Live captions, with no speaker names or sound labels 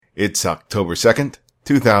It's October 2nd,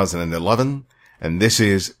 2011, and this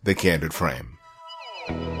is The Candid Frame.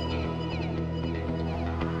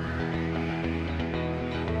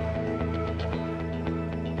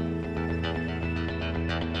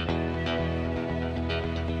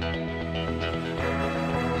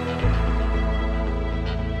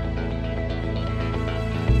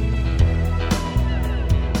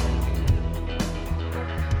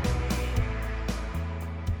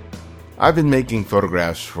 I've been making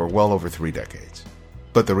photographs for well over 3 decades,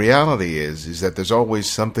 but the reality is that there's always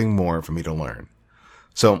something more for me to learn.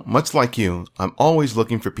 So much like you, I'm always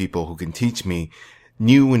looking for people who can teach me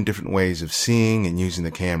new and different ways of seeing and using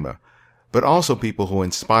the camera, but also people who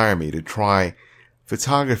inspire me to try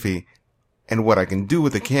photography and what I can do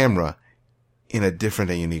with the camera in a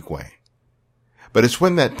different and unique way. But it's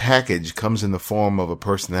when that package comes in the form of a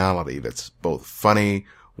personality that's both funny,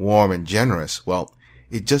 warm, and generous, well,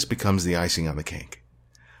 it just becomes the icing on the cake.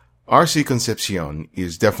 R.C. Concepcion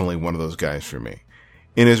is definitely one of those guys for me.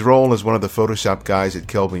 In his role as one of the Photoshop guys at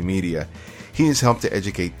Kelby Media, he has helped to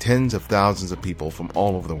educate tens of thousands of people from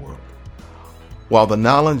all over the world. While the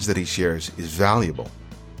knowledge that he shares is valuable,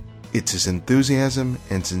 it's his enthusiasm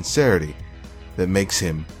and sincerity that makes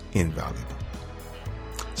him invaluable.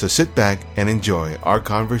 So sit back and enjoy our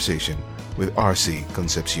conversation with R.C.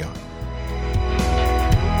 Concepcion.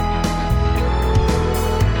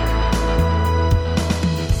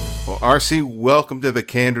 RC, welcome to The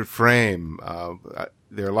Candid Frame.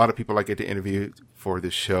 There are a lot of people I get to interview for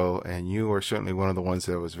this show, and you are certainly one of the ones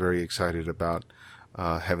that I was very excited about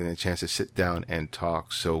having a chance to sit down and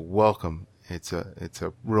talk. So welcome. It's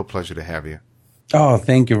a real pleasure to have you. Oh,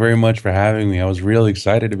 thank you very much for having me. I was really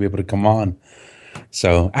excited to be able to come on.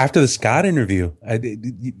 So after the Scott interview,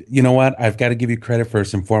 you know what? I've got to give you credit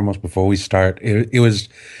first and foremost before we start. It was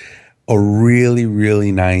a really,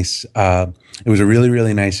 really nice it was a really,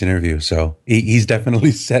 really nice interview. So he's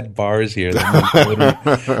definitely set bars here.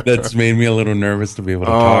 That's made me a little nervous to be able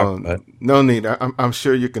to talk. But no need. I'm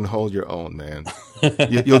sure you can hold your own, man.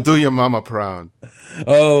 You'll do your mama proud.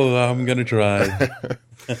 Oh, I'm gonna try.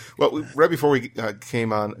 Well, right before we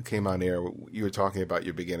came on air, you were talking about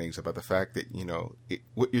your beginnings, about the fact that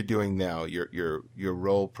what you're doing now, your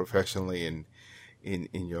role professionally and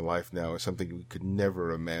in your life now is something we could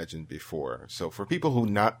never imagine before. So for people who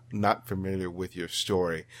not familiar with your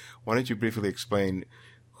story, why don't you briefly explain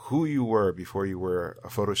who you were before you were a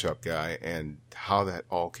Photoshop guy and how that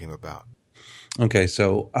all came about? Okay,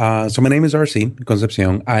 so my name is R.C.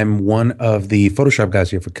 Concepcion. I'm one of the Photoshop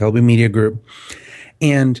guys here for Kelby Media Group.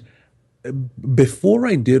 And before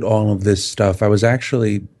I did all of this stuff, I was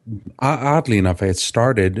actually, oddly enough, I had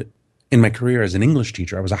started in my career as an English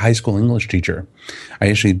teacher. I was a high school English teacher. I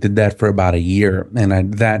actually did that for about a year,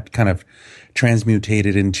 and that kind of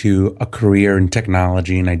transmutated into a career in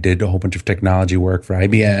technology, and I did a whole bunch of technology work for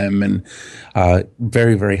IBM and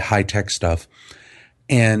very, very high-tech stuff.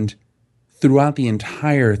 And throughout the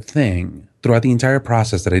entire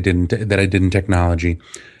process that I did in technology,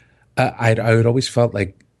 I had always felt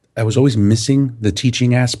like I was always missing the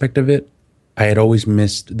teaching aspect of it. I had always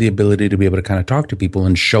missed the ability to be able to kind of talk to people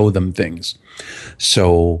and show them things.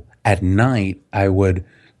 So at night, I would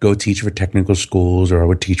go teach for technical schools, or I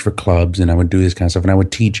would teach for clubs, and I would do this kind of stuff. And I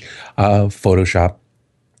would teach Photoshop,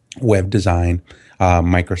 web design,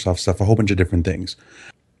 Microsoft stuff, a whole bunch of different things.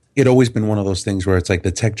 It always been one of those things where it's like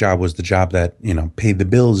the tech job was the job that, paid the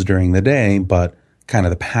bills during the day, but kind of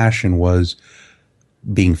the passion was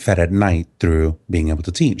being fed at night through being able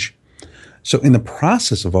to teach. So in the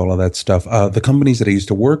process of all of that stuff, the companies that I used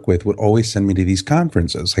to work with would always send me to these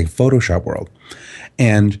conferences, like Photoshop World.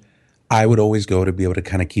 And I would always go to be able to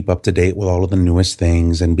kind of keep up to date with all of the newest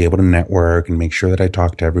things and be able to network and make sure that I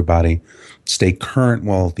talk to everybody, stay current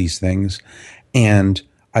with all of these things. And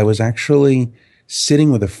I was actually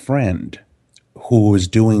sitting with a friend who was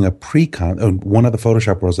doing one of the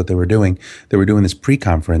Photoshop Worlds that they were doing this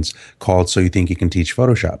pre-conference called So You Think You Can Teach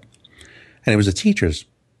Photoshop. And it was a teacher's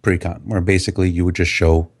pre-con, where basically you would just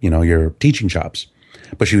show, your teaching chops.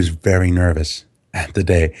 But she was very nervous at the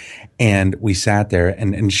day. And we sat there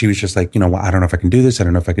and she was just like, well, I don't know if I can do this. I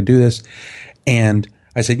don't know if I can do this. And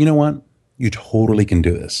I said, you know what? You totally can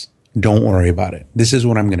do this. Don't worry about it. This is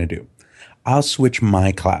what I'm going to do. I'll switch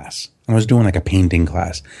my class. I was doing like a painting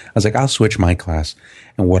class. I was like, I'll switch my class.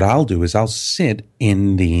 And what I'll do is I'll sit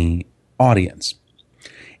in the audience.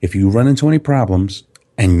 If you run into any problems,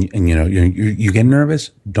 and you get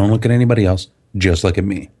nervous, don't look at anybody else. Just look at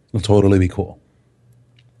me. It'll totally be cool.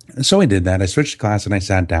 And so I did that. I switched class and I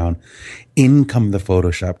sat down. In come the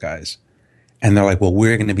Photoshop guys. And they're like, well,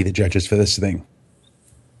 we're going to be the judges for this thing.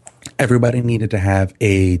 Everybody needed to have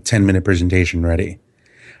a 10-minute presentation ready.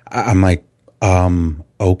 I'm like,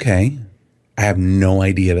 okay. I have no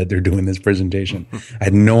idea that they're doing this presentation. I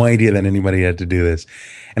had no idea that anybody had to do this.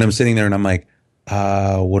 And I'm sitting there and I'm like,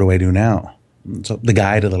 what do I do now? So the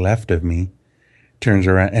guy to the left of me turns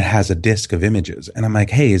around and has a disc of images. And I'm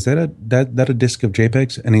like, hey, is that a disc of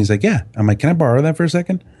JPEGs? And he's like, yeah. I'm like, can I borrow that for a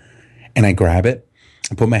second? And I grab it.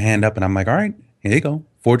 I put my hand up and I'm like, all right, here you go.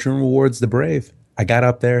 Fortune rewards the brave. I got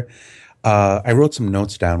up there. I wrote some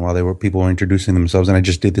notes down while people were introducing themselves. And I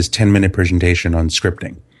just did this 10-minute presentation on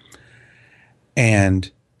scripting.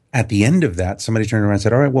 And at the end of that, somebody turned around and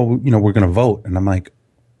said, all right, well, we're going to vote. And I'm like,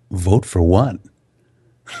 vote for what?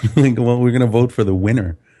 Like, well, we're going to vote for the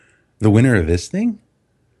winner. The winner of this thing?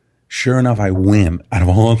 Sure enough, I win. Out of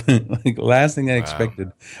all the last thing I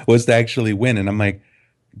expected was to actually win. And I'm like,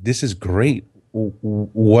 this is great.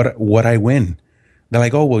 What I win? They're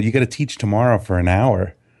like, oh, well, you got to teach tomorrow for an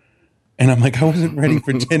hour. And I'm like, I wasn't ready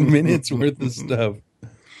for 10 minutes worth of stuff.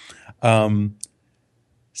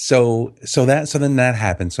 So then that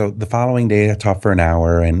happened. So the following day I taught for an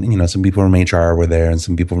hour and, some people from HR were there and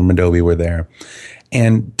some people from Adobe were there.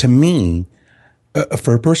 And to me,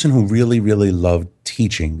 for a person who really, really loved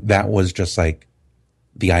teaching, that was just like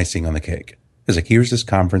the icing on the cake. It's like, here's this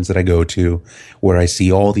conference that I go to where I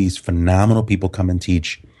see all these phenomenal people come and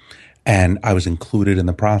teach. And I was included in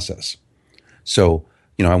the process. So,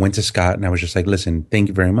 I went to Scott and I was just like, listen, thank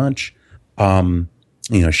you very much.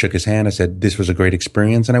 Shook his hand. I said, this was a great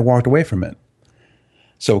experience. And I walked away from it.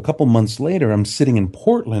 So a couple months later, I'm sitting in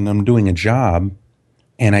Portland. I'm doing a job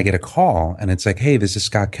and I get a call and it's like, hey, this is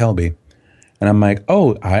Scott Kelby. And I'm like,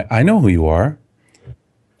 oh, I know who you are.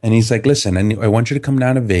 And he's like, listen, I want you to come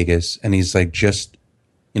down to Vegas. And he's like, just,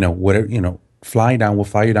 whatever, fly down. We'll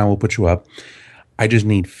fly you down. We'll put you up. I just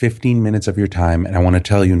need 15 minutes of your time. And I want to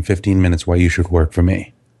tell you in 15 minutes why you should work for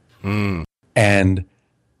me. And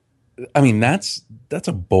I mean, that's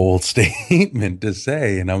a bold statement to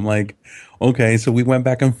say. And I'm like, okay. So we went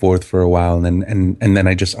back and forth for a while and then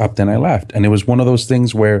I just upped and I left. And it was one of those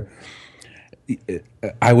things where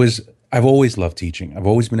I've always loved teaching. I've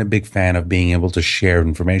always been a big fan of being able to share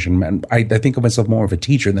information. And I think of myself more of a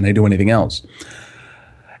teacher than I do anything else.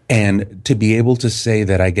 And to be able to say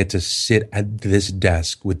that I get to sit at this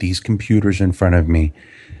desk with these computers in front of me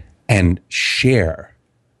and share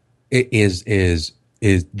is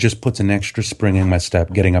just puts an extra spring in my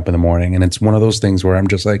step getting up in the morning. And it's one of those things where I'm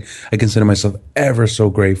just like, I consider myself ever so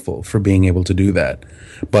grateful for being able to do that.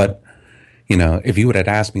 But, if you would have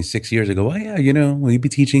asked me 6 years ago, well, yeah, will you be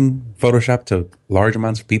teaching Photoshop to large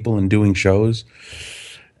amounts of people and doing shows?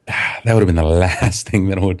 That would have been the last thing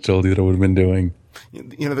that I would have told you that I would have been doing.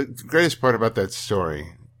 The greatest part about that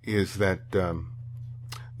story is that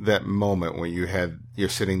that moment when you're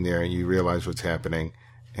sitting there and you realize what's happening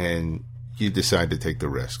and you decide to take the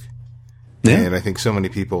risk. Yeah. And I think so many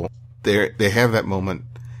people, they have that moment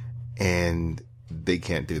and they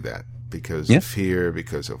can't do that because of fear,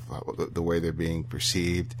 because of the way they're being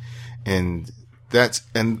perceived. And that's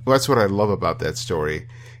what I love about that story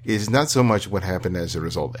is not so much what happened as a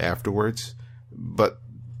result afterwards, but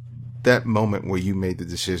that moment where you made the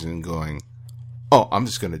decision going, oh, I'm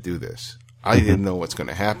just going to do this. I didn't know what's going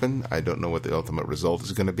to happen. I don't know what the ultimate result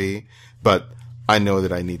is going to be, but I know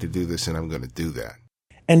that I need to do this and I'm going to do that.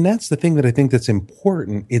 And that's the thing that I think that's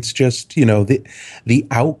important. It's just, the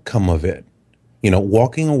outcome of it,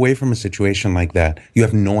 walking away from a situation like that, you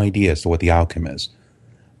have no idea as to what the outcome is.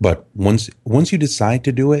 But once you decide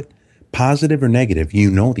to do it, positive or negative,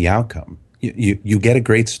 the outcome. You get a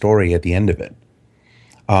great story at the end of it.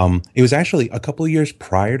 It was actually a couple of years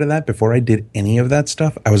prior to that, before I did any of that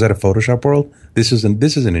stuff. I was at a Photoshop World. This is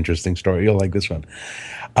an interesting story. You'll like this one.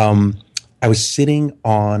 I was sitting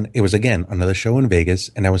on, it was again, another show in Vegas,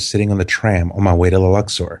 and I was sitting on the tram on my way to the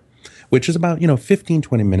Luxor, which is about, 15,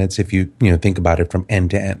 20 minutes if you think about it from end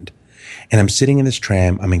to end. And I'm sitting in this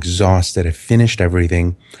tram. I'm exhausted. I finished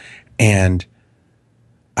everything. And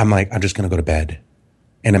I'm like, I'm just going to go to bed.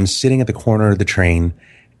 And I'm sitting at the corner of the train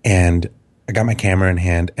and I got my camera in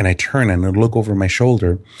hand and I turn and I look over my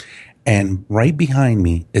shoulder and right behind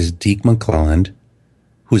me is Deke McClelland,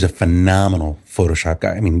 who's a phenomenal Photoshop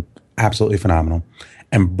guy. I mean, absolutely phenomenal.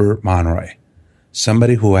 And Burt Monroy,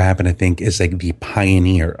 somebody who I happen to think is like the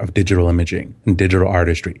pioneer of digital imaging and digital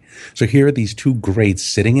artistry. So here are these two greats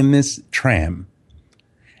sitting in this tram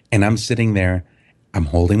and I'm sitting there, I'm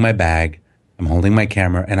holding my bag, I'm holding my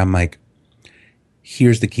camera and I'm like,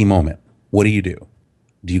 here's the key moment. What do?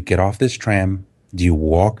 Do you get off this tram? Do you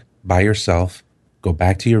walk by yourself, go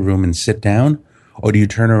back to your room and sit down? Or do you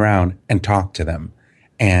turn around and talk to them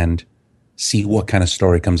and see what kind of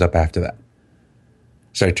story comes up after that?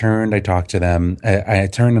 So I turned, I talked to them. I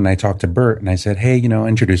turned and I talked to Bert and I said, hey,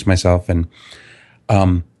 introduce myself. And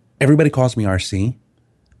everybody calls me RC,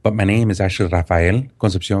 but my name is actually Rafael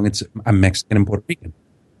Concepcion. I'm Mexican and Puerto Rican.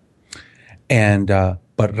 And,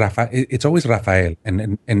 but Rafael, it's always Rafael.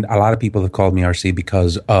 And a lot of people have called me RC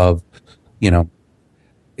because of,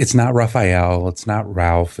 it's not Rafael, it's not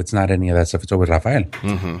Ralph, it's not any of that stuff. It's always Rafael.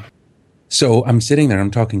 Mm-hmm. So I'm sitting there, I'm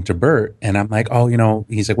talking to Bert, and I'm like, oh,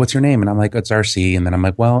 he's like, what's your name? And I'm like, it's RC. And then I'm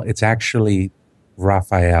like, well, it's actually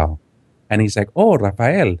Rafael. And he's like, oh,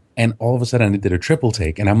 Rafael. And all of a sudden I did a triple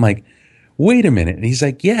take. And I'm like, wait a minute. And he's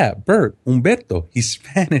like, yeah, Bert, Humberto. He's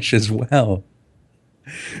Spanish as well.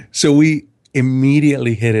 So we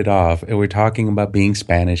immediately hit it off. And we're talking about being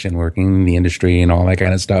Spanish and working in the industry and all that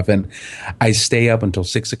kind of stuff. And I stay up until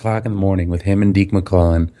 6 o'clock in the morning with him and Deke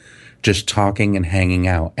McClellan, just talking and hanging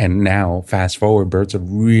out. And now, fast forward, Bert's a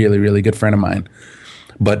really, really good friend of mine.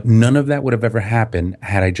 But none of that would have ever happened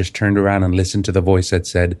had I just turned around and listened to the voice that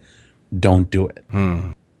said, don't do it.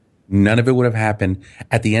 None of it would have happened.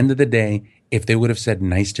 At the end of the day, if they would have said,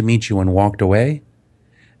 nice to meet you, and walked away,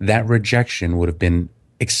 that rejection would have been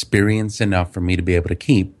experience enough for me to be able to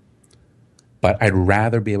keep. But I'd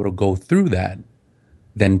rather be able to go through that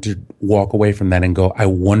than to walk away from that and go, I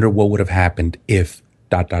wonder what would have happened if ...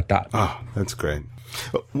 Oh, that's great.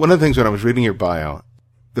 One of the things when I was reading your bio,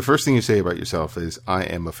 the first thing you say about yourself is, I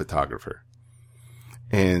am a photographer.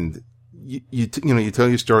 And you tell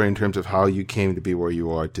your story in terms of how you came to be where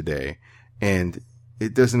you are today. And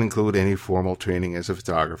it doesn't include any formal training as a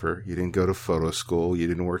photographer. You didn't go to photo school. You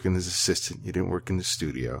didn't work as an assistant. You didn't work in the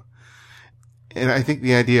studio. And I think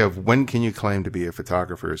the idea of when can you claim to be a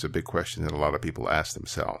photographer is a big question that a lot of people ask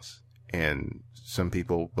themselves. And some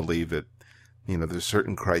people believe that there's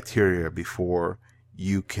certain criteria before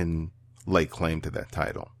you can lay claim to that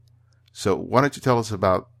title. So why don't you tell us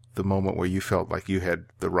about the moment where you felt like you had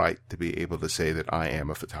the right to be able to say that I am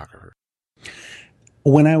a photographer?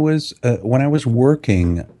 When I was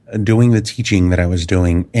working, doing the teaching that I was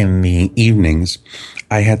doing in the evenings,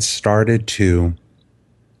 I had started to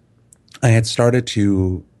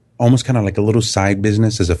almost kind of like a little side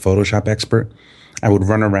business as a Photoshop expert. I would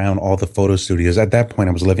run around all the photo studios. At that point,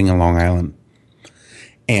 I was living in Long Island.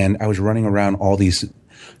 And I was running around all these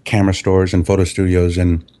camera stores and photo studios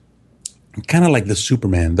and kind of like the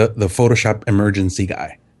Superman, the Photoshop emergency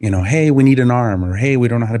guy. Hey, we need an arm, or hey, we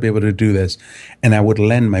don't know how to be able to do this. And I would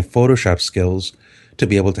lend my Photoshop skills to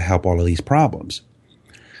be able to help all of these problems.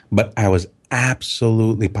 But I was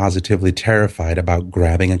absolutely positively terrified about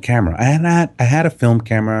grabbing a camera. I had a film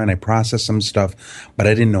camera and I processed some stuff, but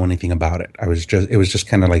I didn't know anything about it. It was just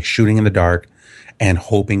kind of like shooting in the dark and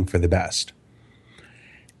hoping for the best.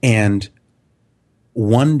 And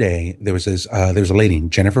one day there was a lady,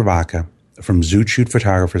 Jennifer Vaca, from Zoot Shoot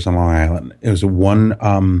Photographers on Long Island. It was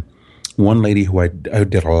one lady who I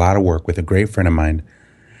did a lot of work with, a great friend of mine,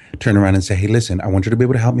 turned around and said, hey, listen, I want you to be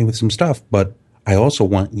able to help me with some stuff, but I also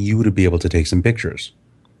want you to be able to take some pictures.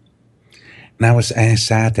 And I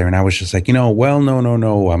sat there and I was just like, well,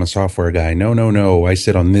 no, I'm a software guy. No, I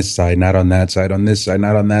sit on this side, not on that side, on this side,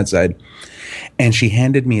 not on that side. And she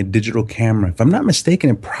handed me a digital camera. If I'm not mistaken,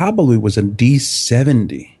 it probably was a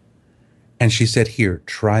D70. And she said, here,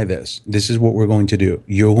 try this. This is what we're going to do.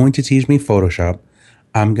 You're going to teach me Photoshop.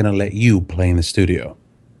 I'm going to let you play in the studio.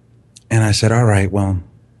 And I said, all right, well,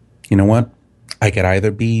 you know what? I could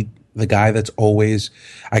either be the guy I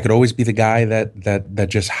could always be the guy that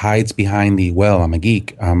just hides behind I'm a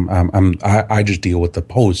geek. I just deal with the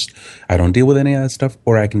post. I don't deal with any of that stuff,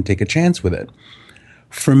 or I can take a chance with it.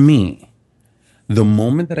 For me, the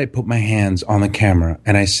moment that I put my hands on the camera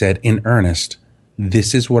and I said, in earnest,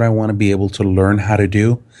 this is what I want to be able to learn how to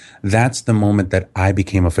do, that's the moment that I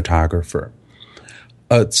became a photographer.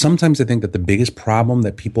 Sometimes I think that the biggest problem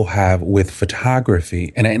that people have with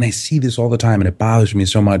photography, and I see this all the time and it bothers me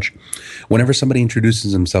so much, whenever somebody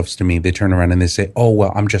introduces themselves to me, they turn around and they say, oh,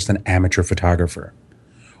 well, I'm just an amateur photographer,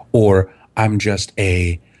 or I'm just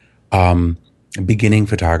a beginning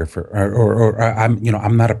photographer, or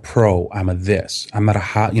I'm not a pro, I'm a this, I'm not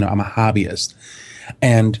I'm a hobbyist.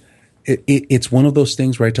 And it's one of those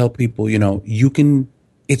things where I tell people,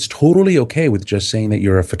 it's totally okay with just saying that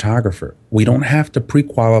you're a photographer. We don't have to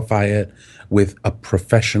pre-qualify it with a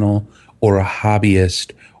professional or a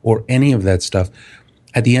hobbyist or any of that stuff.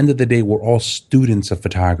 At the end of the day, we're all students of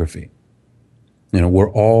photography.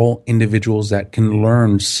 We're all individuals that can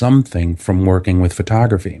learn something from working with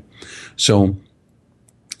photography. So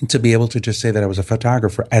to be able to just say that I was a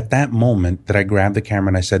photographer at that moment that I grabbed the camera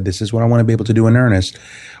and I said, this is what I want to be able to do in earnest,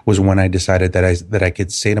 was when I decided that I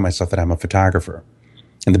could say to myself that I'm a photographer.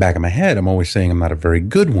 In the back of my head, I'm always saying I'm not a very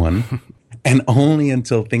good one. And only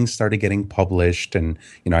until things started getting published and,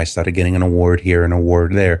 I started getting an award here, an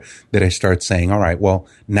award there, that I start saying, all right, well,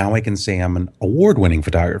 now I can say I'm an award-winning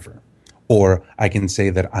photographer, or I can say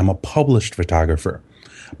that I'm a published photographer.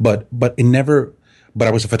 But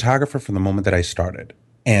I was a photographer from the moment that I started.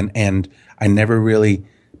 And I never really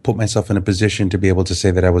put myself in a position to be able to say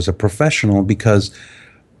that I was a professional, because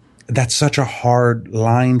that's such a hard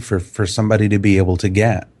line for somebody to be able to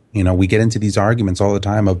get. We get into these arguments all the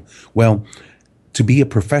time of, well, to be a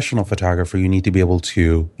professional photographer, you need to be able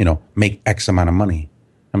to, make X amount of money.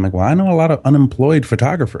 I'm like, well, I know a lot of unemployed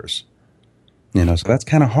photographers, so that's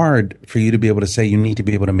kind of hard for you to be able to say you need to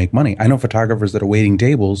be able to make money. I know photographers that are waiting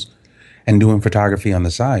tables and doing photography on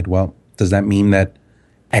the side. Well, does that mean that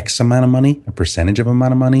X amount of money, a percentage of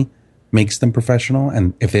amount of money, makes them professional?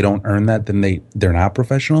 And if they don't earn that, then they're not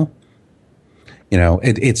professional?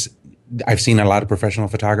 I've seen a lot of professional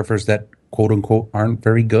photographers that, quote unquote, aren't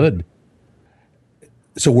very good.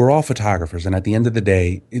 So we're all photographers. And at the end of the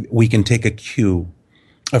day, we can take a cue.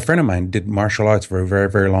 A friend of mine did martial arts for a very,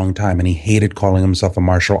 very long time, and he hated calling himself a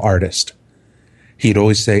martial artist. He'd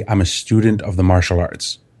always say, I'm a student of the martial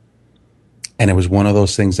arts. And it was one of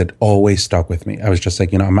those things that always stuck with me. I was just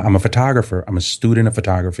like, I'm a photographer. I'm a student of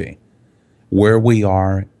photography. Where we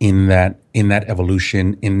are in that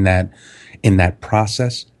evolution, in that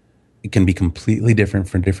process, it can be completely different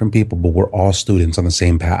for different people, but we're all students on the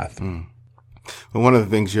same path. Well, one of the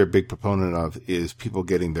things you're a big proponent of is people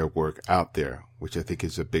getting their work out there, which I think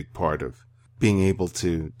is a big part of being able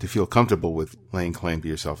to feel comfortable with laying claim to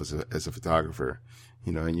yourself as a photographer.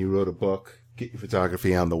 And you wrote a book, Get Your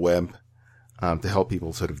Photography on the Web, to help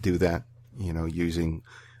people sort of do that, using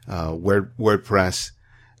WordPress.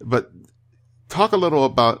 But talk a little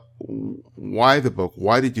about why the book.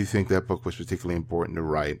 Why did you think that book was particularly important to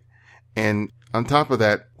write? And on top of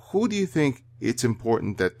that, who do you think it's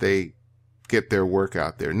important that they get their work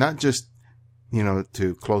out there? Not just,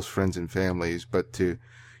 to close friends and families, but to,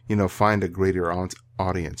 find a greater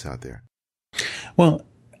audience out there. Well,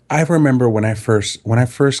 I remember when I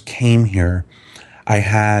first came here, I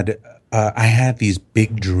had these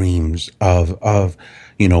big dreams of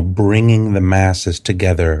bringing the masses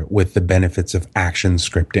together with the benefits of action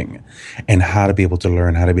scripting and how to be able to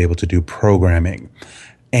learn how to be able to do programming.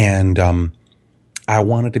 And I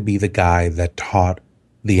wanted to be the guy that taught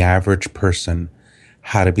the average person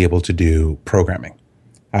how to be able to do programming,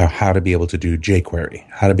 how to be able to do jQuery,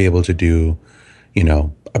 how to be able to do,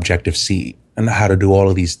 Objective-C, and how to do all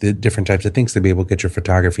of these different types of things to be able to get your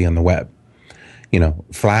photography on the web.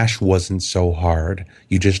 Flash wasn't so hard.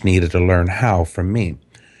 You just needed to learn how from me.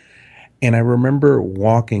 And I remember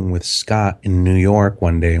walking with Scott in New York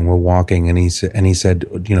one day, and we're walking, and he said,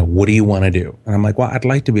 what do you want to do? And I'm like, well, I'd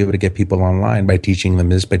like to be able to get people online by teaching them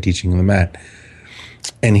this, by teaching them that.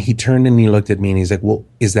 And he turned and he looked at me and he's like, well,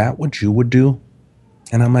 is that what you would do?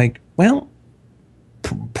 And I'm like, well,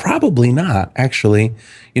 probably not, actually.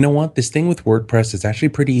 You know what? This thing with WordPress is actually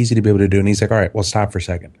pretty easy to be able to do. And he's like, all right, well, stop for a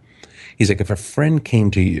second. He's like, if a friend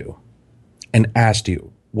came to you and asked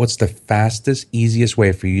you, what's the fastest, easiest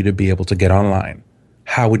way for you to be able to get online?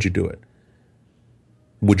 How would you do it?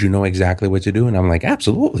 Would you know exactly what to do? And I'm like,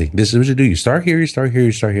 absolutely. This is what you do. You start here, you start here,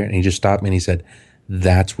 you start here. And he just stopped me and he said,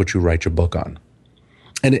 that's what you write your book on.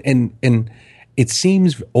 And it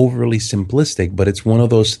seems overly simplistic, but it's one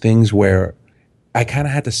of those things where I kind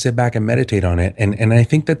of had to sit back and meditate on it. And I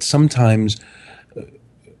think that sometimes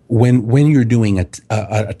when you're doing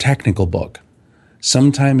a technical book,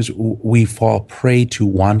 sometimes we fall prey to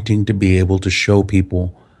wanting to be able to show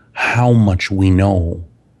people how much we know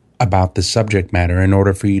about the subject matter in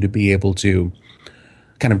order for you to be able to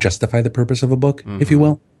kind of justify the purpose of a book, if you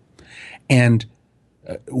will. And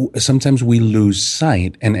sometimes we lose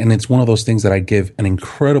sight, and it's one of those things that I give an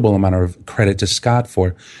incredible amount of credit to Scott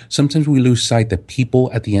for. Sometimes we lose sight that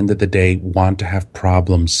people at the end of the day want to have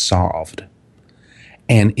problems solved.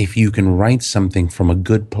 And if you can write something from a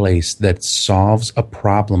good place that solves a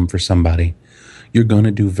problem for somebody, you're going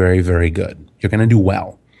to do very, very good. You're going to do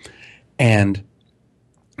well. And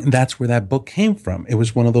that's where that book came from. It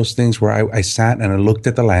was one of those things where I sat and I looked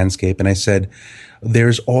at the landscape and I said,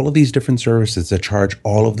 there's all of these different services that charge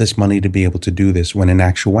all of this money to be able to do this, when in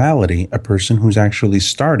actuality, a person who's actually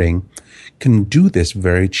starting can do this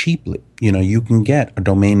very cheaply. You can get a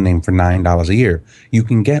domain name for $9 a year. You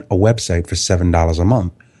can get a website for $7 a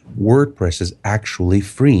month. WordPress is actually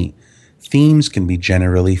free. Themes can be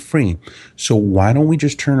generally free. So why don't we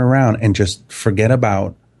just turn around and just forget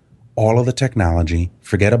about all of the technology,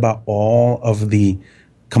 forget about all of the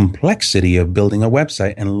complexity of building a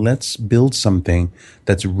website, and let's build something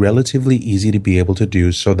that's relatively easy to be able to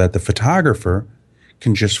do so that the photographer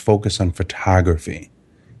can just focus on photography.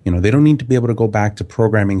 They don't need to be able to go back to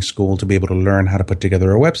programming school to be able to learn how to put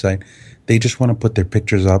together a website. They just want to put their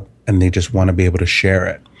pictures up and they just want to be able to share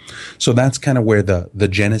it. So that's kind of where the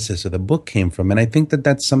genesis of the book came from. And I think that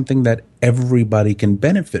that's something that everybody can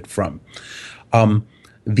benefit from.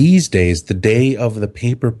 These days, the day of the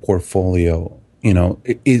paper portfolio,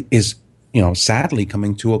 is sadly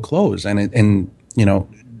coming to a close. And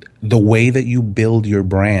the way that you build your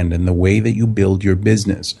brand and the way that you build your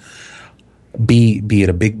business, be it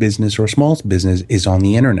a big business or a small business, is on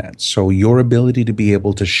the internet. So your ability to be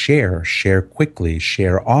able to share quickly,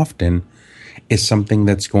 share often, is something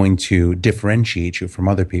that's going to differentiate you from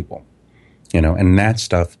other people, and that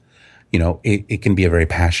stuff, it can be a very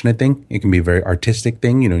passionate thing. It can be a very artistic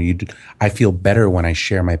thing. I feel better when I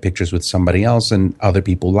share my pictures with somebody else and other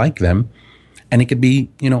people like them. And it could be,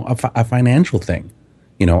 a financial thing.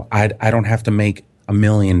 I don't have to make $1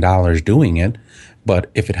 million doing it,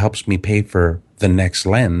 but if it helps me pay for the next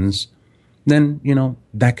lens, then,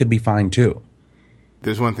 that could be fine too.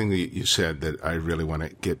 There's one thing that you said that I really want to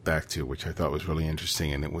get back to, which I thought was really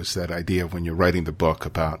interesting. And it was that idea of when you're writing the book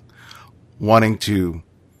about wanting to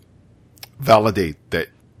validate that,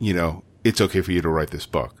 it's okay for you to write this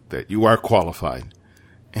book, that you are qualified.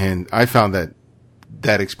 And I found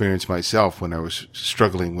that experience myself when I was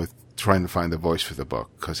struggling with trying to find the voice for the book,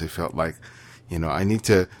 because I felt like, I need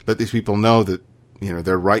to let these people know that,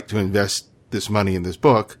 they're right to invest this money in this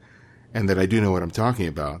book and that I do know what I'm talking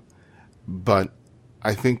about. But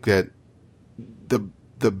I think that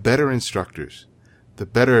the better instructors, the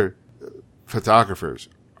better photographers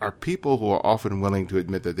are people who are often willing to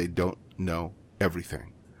admit that they don't know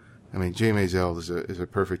everything. I mean, Jay Maisel is a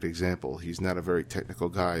perfect example. He's not a very technical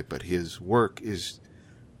guy, but his work is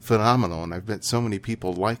phenomenal. And I've met so many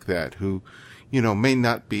people like that who, may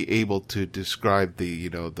not be able to describe the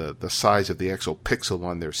size of the actual pixel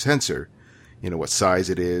on their sensor, what size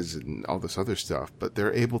it is and all this other stuff, but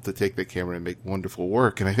they're able to take the camera and make wonderful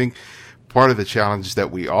work. And I think part of the challenge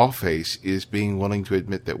that we all face is being willing to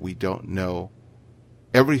admit that we don't know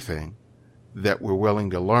everything, that we're willing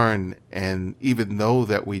to learn. And even though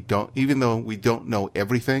we don't know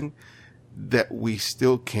everything, that we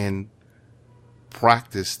still can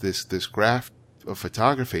practice this craft of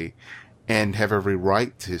photography and have every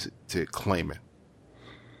right to claim it.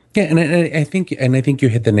 Yeah, and I think you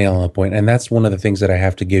hit the nail on the point, and that's one of the things that I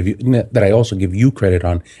have to give you, that I also give you credit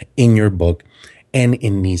on in your book and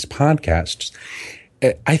in these podcasts.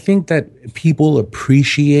 I think that people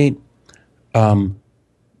appreciate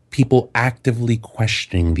people actively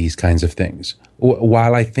questioning these kinds of things.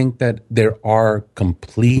 While I think that there are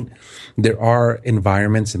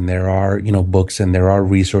environments and there are, books and there are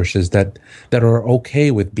resources that are okay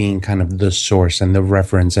with being kind of the source and the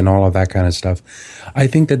reference and all of that kind of stuff, I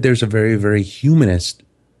think that there's a very, very humanist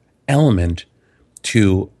element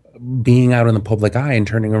to being out in the public eye and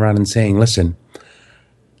turning around and saying, listen,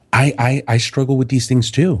 I struggle with these things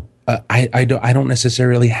too. I don't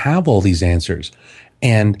necessarily have all these answers,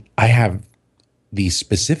 and I have these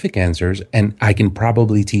specific answers, and I can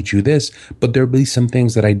probably teach you this, but there'll be some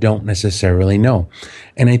things that I don't necessarily know.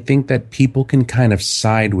 And I think that people can kind of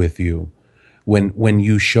side with you when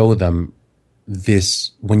you show them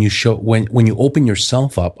this, when you open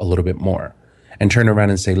yourself up a little bit more and turn around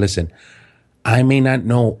and say, listen, I may not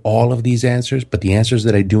know all of these answers, but the answers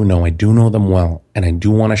that I do know them well, and I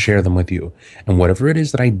do want to share them with you. And whatever it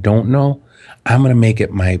is that I don't know, I'm going to make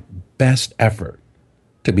it my best effort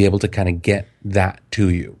to be able to kind of get that to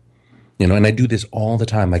you. And I do this all the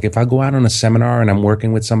time. Like if I go out on a seminar and I'm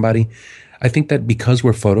working with somebody, I think that because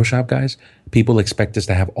we're Photoshop guys, people expect us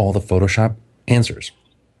to have all the Photoshop answers.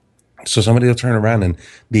 So somebody will turn around and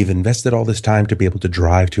they've invested all this time to be able to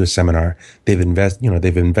drive to a seminar. They've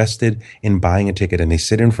invested in buying a ticket, and they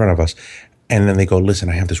sit in front of us, and then they go, listen,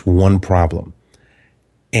 I have this one problem,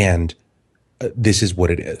 and this is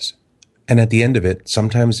what it is. And at the end of it,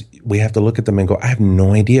 sometimes we have to look at them and go, I have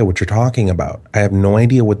no idea what you're talking about. I have no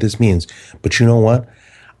idea what this means. But you know what?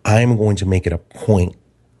 I'm going to make it a point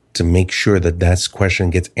to make sure that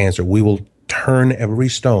question gets answered. We will turn every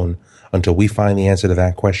stone until we find the answer to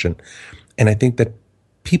that question. And I think that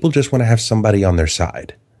people just want to have somebody on their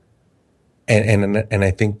side. And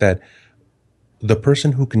I think that the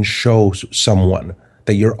person who can show someone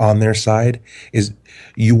that you're on their side is,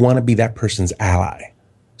 you want to be that person's ally.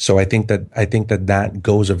 So I think that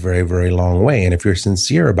goes a very, very long way. And if you're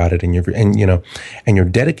sincere about it and you're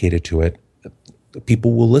dedicated to it,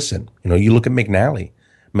 people will listen. You look at McNally.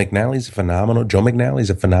 Joe McNally's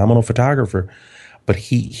a phenomenal photographer, but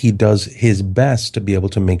he does his best to be able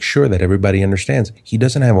to make sure that everybody understands he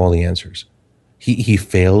doesn't have all the answers. He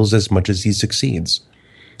fails as much as he succeeds.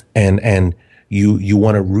 and you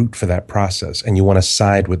want to root for that process, and you want to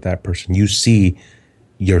side with that person. You see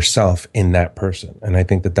yourself in that person, and I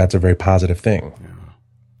think that that's a very positive thing.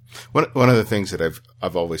 Yeah. One of the things that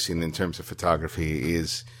I've always seen in terms of photography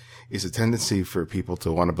is a tendency for people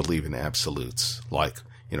to want to believe in absolutes, like,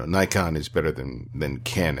 Nikon is better than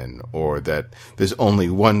Canon, or that there's only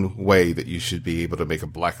one way that you should be able to make a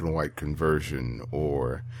black and white conversion,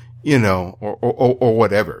 or or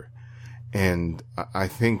whatever. And I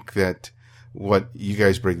think that what you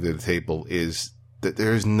guys bring to the table is that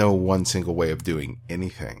there is no one single way of doing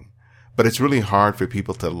anything, but it's really hard for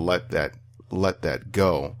people to let that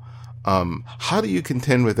go. How do you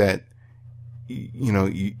contend with that,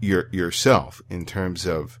 yourself, in terms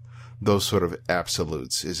of those sort of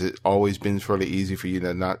absolutes? Is it always been fairly easy for you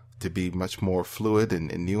to be much more fluid and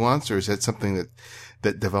nuanced, or is that something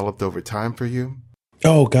that developed over time for you?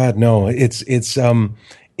 Oh God, no.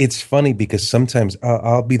 It's funny because sometimes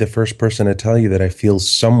I'll be the first person to tell you that I feel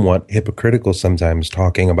somewhat hypocritical sometimes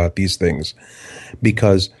talking about these things,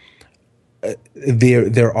 because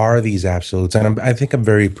there are these absolutes, and I think I'm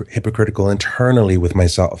very hypocritical internally with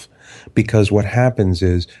myself, because what happens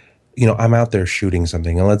is, I'm out there shooting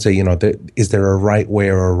something, and let's say, is there a right way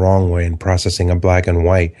or a wrong way in processing a black and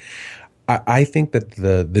white? I think that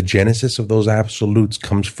the genesis of those absolutes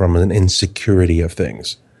comes from an insecurity of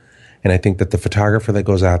things. And I think that the photographer that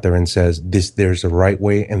goes out there and says there's a right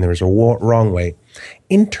way and there's a wrong way,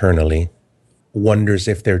 internally wonders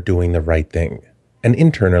if they're doing the right thing, and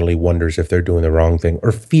internally wonders if they're doing the wrong thing,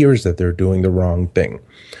 or fears that they're doing the wrong thing.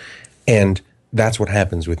 And that's what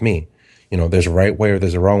happens with me. There's a right way or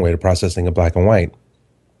there's a wrong way to processing a black and white.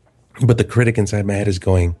 But the critic inside my head is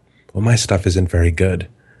going, well, my stuff isn't very good.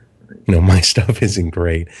 My stuff isn't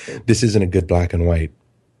great. This isn't a good black and white.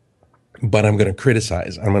 But I'm going to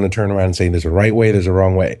criticize. I'm going to turn around and say there's a right way, there's a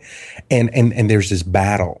wrong way. And there's this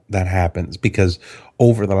battle that happens, because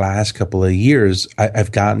over the last couple of years,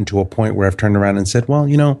 I've gotten to a point where I've turned around and said, well,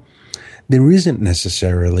 there isn't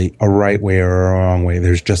necessarily a right way or a wrong way.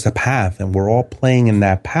 There's just a path, and we're all playing in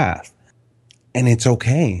that path. And it's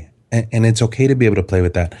okay. And it's okay to be able to play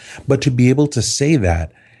with that. But to be able to say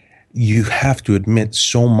that, you have to admit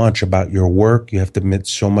so much about your work. You have to admit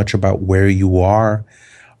so much about where you are.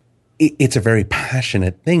 It's a very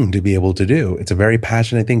passionate thing to be able to do. It's a very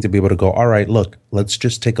passionate thing to be able to go, all right, look, let's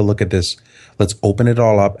just take a look at this. Let's open it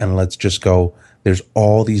all up, and let's just go, there's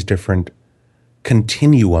all these different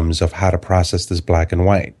continuums of how to process this black and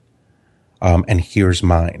white. And here's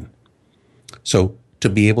mine. So to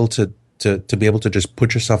be able to just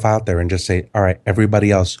put yourself out there and just say, all right, everybody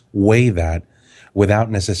else weigh that, without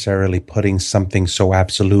necessarily putting something so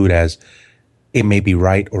absolute as it may be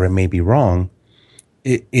right or it may be wrong,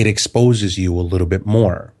 it exposes you a little bit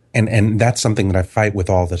more. And that's something that I fight with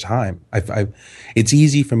all the time. It's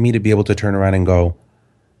easy for me to be able to turn around and go,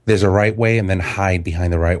 there's a right way, and then hide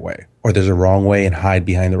behind the right way. Or there's a wrong way and hide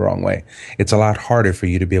behind the wrong way. It's a lot harder for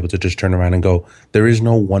you to be able to just turn around and go, there is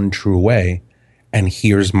no one true way, and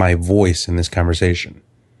here's my voice in this conversation.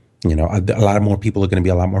 A lot more people are going to be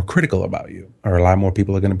a lot more critical about you, or a lot more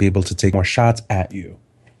people are going to be able to take more shots at you.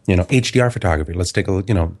 HDR photography, let's take a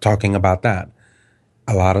look, talking about that.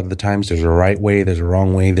 A lot of the times there's a right way, there's a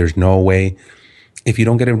wrong way, there's no way. If you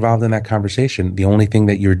don't get involved in that conversation, the only thing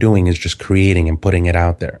that you're doing is just creating and putting it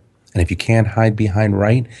out there. And if you can't hide behind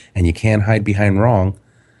right and you can't hide behind wrong,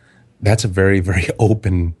 that's a very, very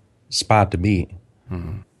open spot to be.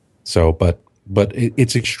 Mm-hmm. So, but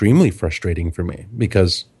it's extremely frustrating for me,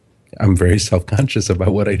 because I'm very self-conscious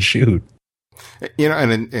about what I shoot.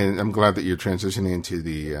 And I'm glad that you're transitioning into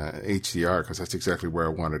the HDR, because that's exactly where I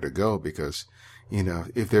wanted to go. Because,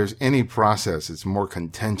 if there's any process that's more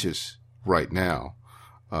contentious right now,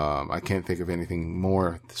 I can't think of anything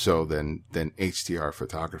more so than HDR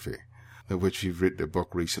photography, of which you've written a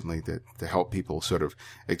book recently to help people sort of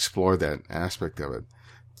explore that aspect of it.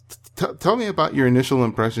 Tell me about your initial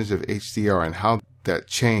impressions of HDR and how that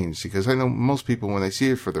changed, because I know most people, when they see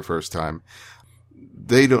it for the first time,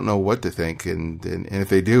 they don't know what to think, and if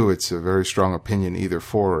they do, it's a very strong opinion either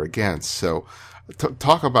for or against. So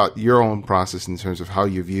talk about your own process in terms of how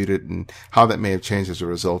you viewed it and how that may have changed as a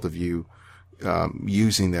result of you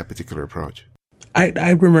using that particular approach.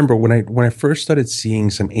 I remember when I first started seeing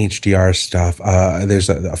some HDR stuff, there's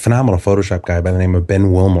a phenomenal Photoshop guy by the name of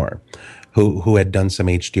Ben Wilmore who had done some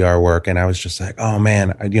HDR work, and I was just like, oh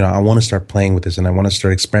man, I want to start playing with this, and I want to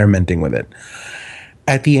start experimenting with it.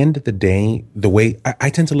 At the end of the day, the way I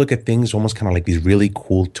tend to look at things almost kind of like these really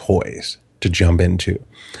cool toys to jump into.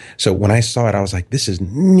 So when I saw it, I was like, this is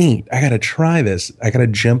neat. I got to try this. I got to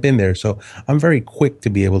jump in there. So I'm very quick to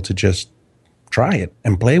be able to just try it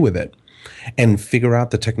and play with it. and figure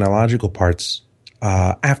out the technological parts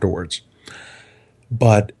afterwards.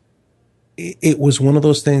 But it was one of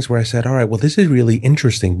those things where I said, all right, well, this is really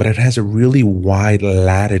interesting, but it has a really wide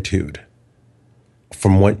latitude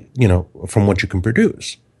from what you can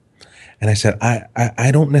produce. And I said,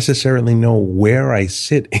 I don't necessarily know where I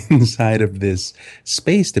sit inside of this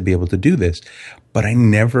space to be able to do this, but I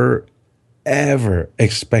never, ever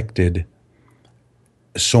expected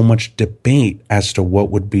so much debate as to what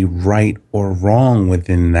would be right or wrong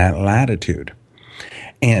within that latitude.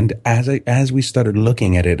 And as we started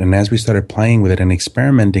looking at it and as we started playing with it and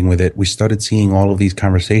experimenting with it, we started seeing all of these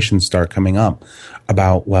conversations start coming up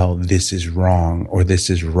about, well, this is wrong, or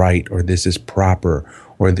this is right, or this is proper,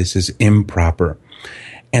 or this is improper.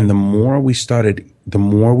 And the more we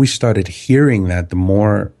started hearing that, the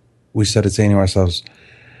more we started saying to ourselves,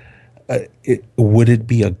 would it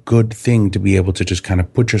be a good thing to be able to just kind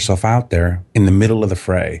of put yourself out there in the middle of the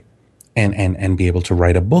fray and be able to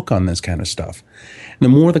write a book on this kind of stuff? The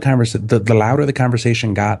more the louder the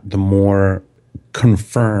conversation got, the more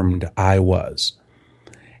confirmed I was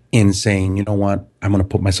in saying, you know what, I'm going to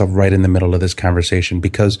put myself right in the middle of this conversation,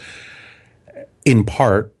 because in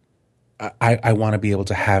part, I want to be able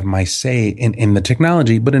to have my say in the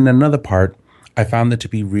technology, but in another part, I found it to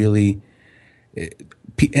be really,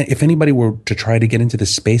 if anybody were to try to get into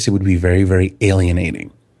this space, it would be very, very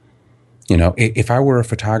alienating. You know, if I were a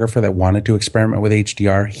photographer that wanted to experiment with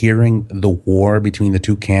HDR, hearing the war between the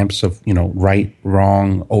two camps of, right,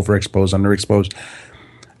 wrong, overexposed, underexposed,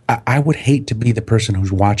 I would hate to be the person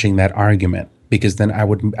who's watching that argument, because then I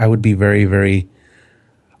would be very, very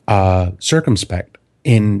circumspect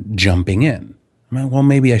in jumping in. I mean, well,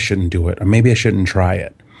 maybe I shouldn't do it, or maybe I shouldn't try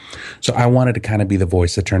it. So I wanted to kind of be the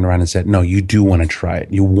voice that turned around and said, no, you do want to try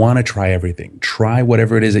it. You want to try everything. Try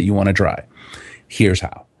whatever it is that you want to try. Here's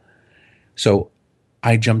how. So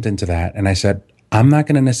I jumped into that and I said,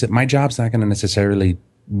 my job's not going to necessarily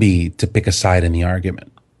be to pick a side in the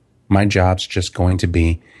argument. My job's just going to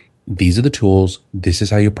be, these are the tools. This is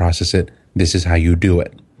how you process it. This is how you do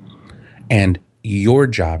it. And your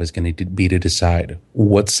job is going to be to decide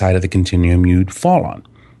what side of the continuum you'd fall on.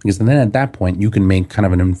 Because then at that point, you can make kind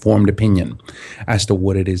of an informed opinion as to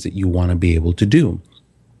what it is that you want to be able to do.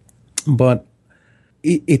 But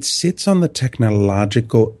it sits on the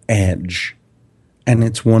technological edge. And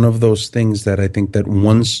it's one of those things that I think that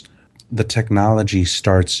once the technology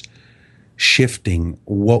starts shifting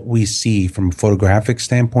what we see from a photographic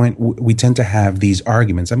standpoint, we tend to have these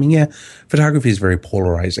arguments. I mean, yeah, photography is very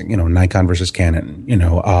polarizing, Nikon versus Canon,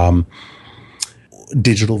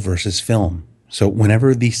 digital versus film. So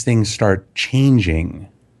whenever these things start changing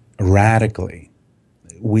radically,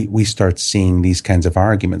 we start seeing these kinds of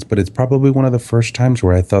arguments. But it's probably one of the first times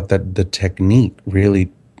where I thought that the technique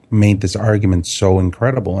really made this argument so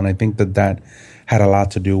incredible. And I think that had a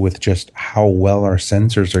lot to do with just how well our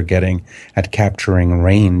sensors are getting at capturing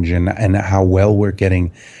range and how well we're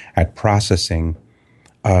getting at processing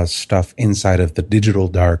stuff inside of the digital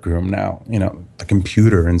darkroom now, the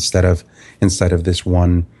computer instead of this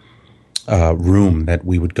one room that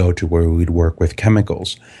we would go to where we'd work with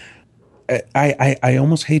chemicals. I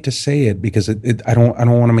almost hate to say it because I don't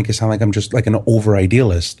want to make it sound like I'm just like an over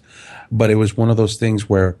idealist, but it was one of those things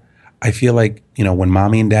where I feel like, when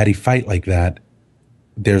mommy and daddy fight like that,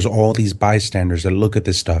 there's all these bystanders that look at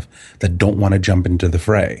this stuff that don't want to jump into the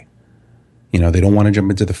fray. They don't want to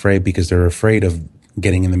jump into the fray because they're afraid of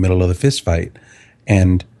getting in the middle of the fist fight.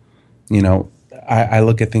 And, I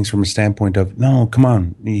look at things from a standpoint of, no, come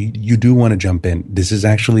on, you do want to jump in. This is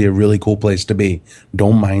actually a really cool place to be.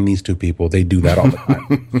 Don't mind these two people. They do that all the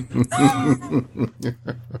time.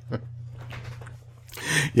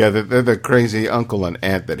 Yeah, they're the crazy uncle and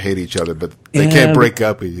aunt that hate each other, but they can't break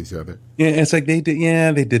up with each other. Yeah, it's like they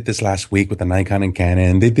did this last week with the Nikon and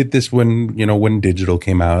Canon. They did this when digital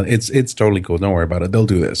came out. It's totally cool. Don't worry about it. They'll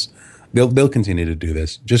do this. They'll continue to do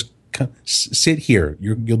this. Just sit here.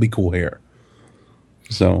 You'll be cool here.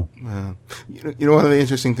 So, one of the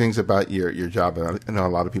interesting things about your job, and I know a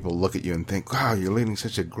lot of people look at you and think, wow, you're leading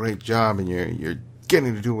such a great job and you're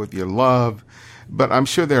getting to do what you love. But I'm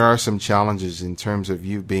sure there are some challenges in terms of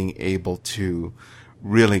you being able to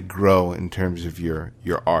really grow in terms of your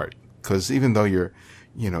art. Because even though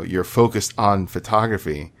you're focused on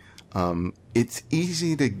photography, it's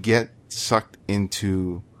easy to get sucked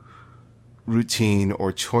into routine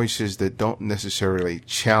or choices that don't necessarily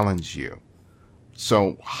challenge you.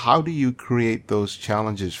 So how do you create those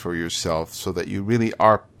challenges for yourself so that you really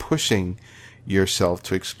are pushing yourself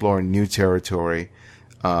to explore new territory,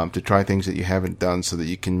 to try things that you haven't done so that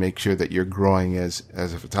you can make sure that you're growing as a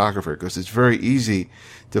photographer? Because it's very easy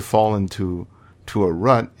to fall into to a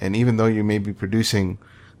rut. And even though you may be producing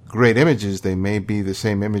great images, they may be the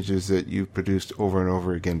same images that you've produced over and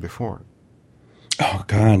over again before. Oh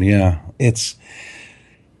God, yeah. It's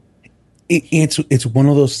one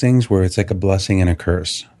of those things where it's like a blessing and a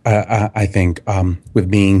curse. I think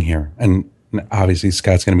with being here, and obviously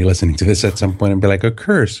Scott's going to be listening to this at some point and be like, a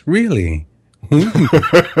curse, really?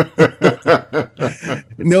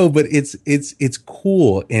 No, but it's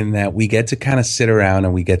cool in that we get to kind of sit around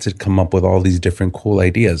and we get to come up with all these different cool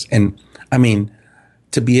ideas. And I mean,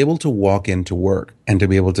 to be able to walk into work and to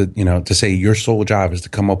be able to, to say your sole job is to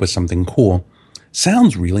come up with something cool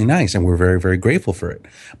sounds really nice. And we're very, very grateful for it.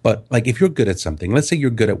 But like, if you're good at something, let's say you're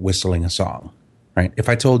good at whistling a song, right? If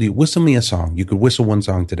I told you, whistle me a song, you could whistle one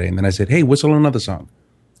song today. And then I said, hey, whistle another song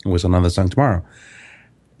and whistle another song tomorrow.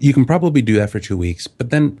 You can probably do that for 2 weeks, but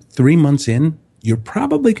then 3 months in, you're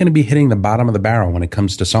probably going to be hitting the bottom of the barrel when it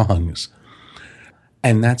comes to songs.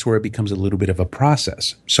 And that's where it becomes a little bit of a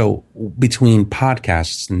process. So between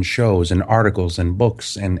podcasts and shows and articles and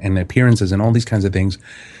books and appearances and all these kinds of things,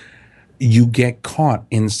 you get caught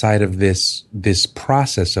inside of this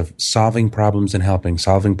process of solving problems and helping,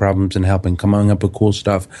 coming up with cool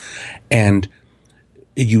stuff. And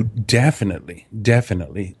you definitely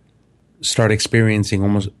start experiencing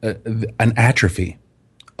almost an atrophy,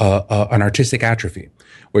 an artistic atrophy,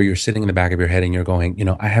 where you're sitting in the back of your head and you're going,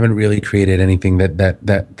 I haven't really created anything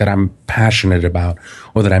that I'm passionate about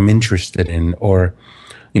or that I'm interested in, or,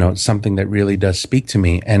 something that really does speak to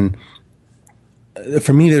me. And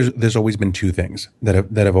for me, there's always been two things that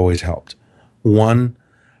have always helped. One,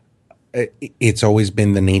 it's always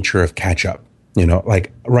been the nature of catch up.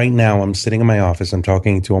 Like right now, I'm sitting in my office, I'm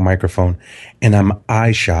talking to a microphone, and I'm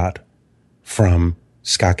eye shot from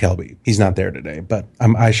Scott Kelby. He's not there today, but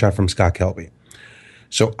I'm eye shot from Scott Kelby.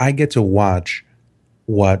 So I get to watch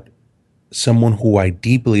what someone who I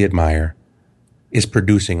deeply admire is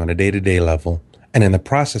producing on a day-to-day level. And in the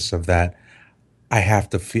process of that, I have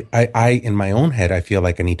to feel, I in my own head, I feel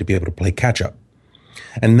like I need to be able to play catch up.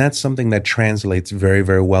 And that's something that translates very,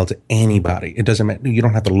 very well to anybody. It doesn't matter. You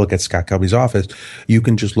don't have to look at Scott Kelby's office. You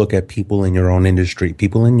can just look at people in your own industry,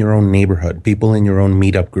 people in your own neighborhood, people in your own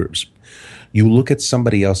meetup groups. You look at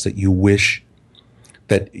somebody else that you wish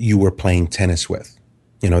that you were playing tennis with,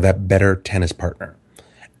 that better tennis partner.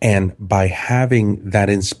 And by having that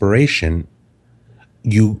inspiration,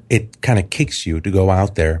 it kind of kicks you to go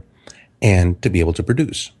out there and to be able to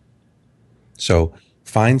produce. So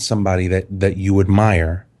find somebody that you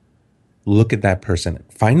admire, look at that person,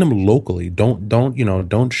 find them locally.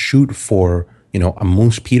 Don't shoot for, a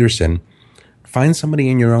Moose Peterson. Find somebody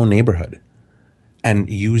in your own neighborhood and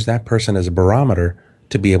use that person as a barometer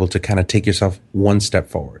to be able to kind of take yourself one step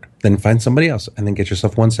forward. Then find somebody else and then get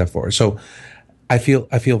yourself one step forward. So I feel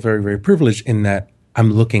very, very privileged in that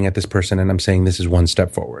I'm looking at this person and I'm saying this is one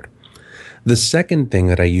step forward. The second thing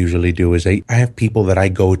that I usually do is I have people that I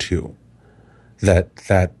go to that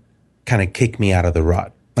kind of kick me out of the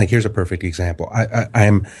rut. Like, here's a perfect example.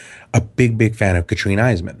 I'm a big fan of Katrine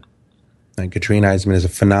Eisman. And Katrine Eisman is a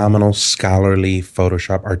phenomenal, scholarly,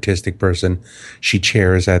 Photoshop artistic person. She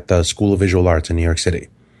chairs at the School of Visual Arts in New York City.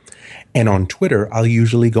 And on Twitter, I'll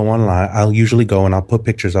usually go online. I'll usually go and I'll put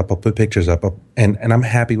pictures up. And I'm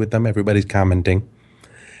happy with them. Everybody's commenting.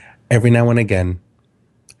 Every now and again,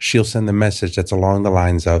 she'll send the message that's along the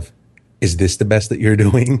lines of, is this the best that you're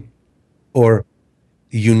doing? Or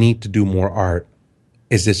you need to do more art.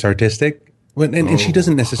 Is this artistic? And she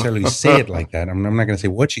doesn't necessarily say it like that. I'm not going to say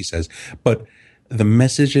what she says, but the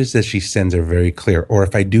messages that she sends are very clear. Or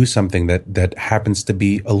if I do something that happens to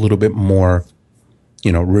be a little bit more,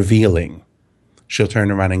 revealing, she'll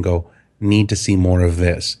turn around and go, need to see more of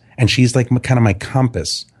this. And she's like kind of my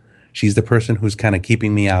compass. She's the person who's kind of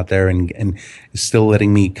keeping me out there and still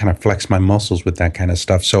letting me kind of flex my muscles with that kind of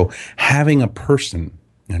stuff. So having a person,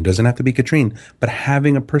 and it doesn't have to be Katrine, but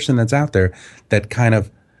having a person that's out there that kind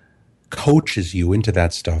of coaches you into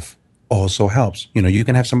that stuff also helps. You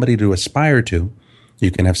can have somebody to aspire to.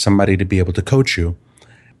 You can have somebody to be able to coach you.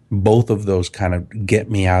 Both of those kind of get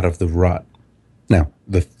me out of the rut. Now,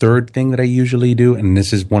 the third thing that I usually do, and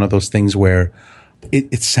this is one of those things where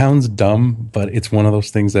it sounds dumb, but it's one of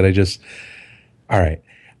those things that all right,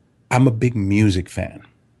 I'm a big music fan,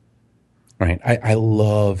 right? I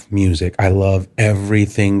love music. I love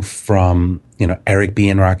everything from, Eric B.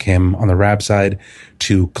 and Rakim on the rap side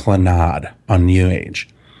to Clanad on New Age.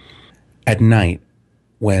 At night,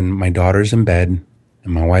 when my daughter's in bed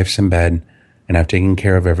and my wife's in bed and I've taken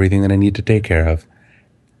care of everything that I need to take care of,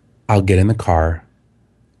 I'll get in the car,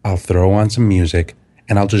 I'll throw on some music,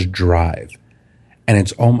 and I'll just drive.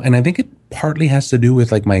 And I think partly has to do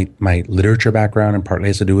with like my literature background and partly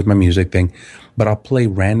has to do with my music thing. But I'll play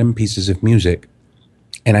random pieces of music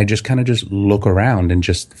and I just kind of just look around and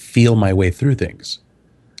just feel my way through things.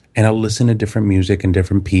 And I'll listen to different music and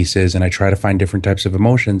different pieces and I try to find different types of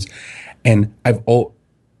emotions. And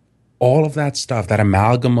all of that stuff, that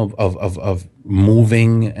amalgam of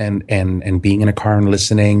moving and being in a car and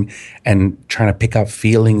listening and trying to pick up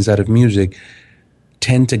feelings out of music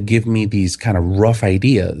tend to give me these kind of rough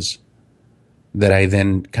ideas that I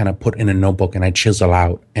then kind of put in a notebook and I chisel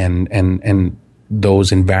out and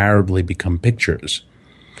those invariably become pictures.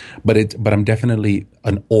 But I'm definitely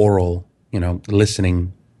an oral,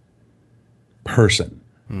 listening person.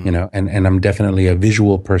 And I'm definitely a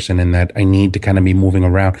visual person in that I need to kind of be moving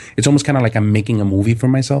around. It's almost kind of like I'm making a movie for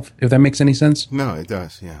myself, if that makes any sense. No, it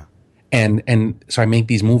does, yeah. And so I make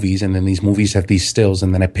these movies, and then these movies have these stills,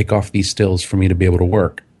 and then I pick off these stills for me to be able to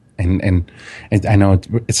work. And I know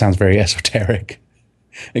it sounds very esoteric.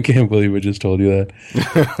 I can't believe I just told you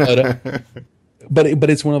that. But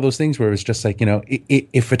it's one of those things where it's just like,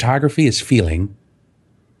 if photography is feeling,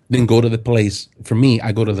 then go to the place. For me,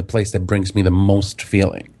 I go to the place that brings me the most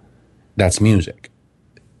feeling. That's music.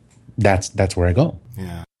 That's where I go.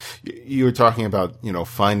 Yeah. You were talking about,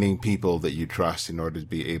 finding people that you trust in order to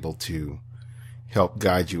be able to help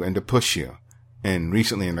guide you and to push you. And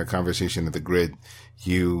recently in our conversation at the Grid,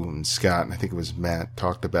 you and Scott, and I think it was Matt,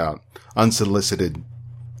 talked about unsolicited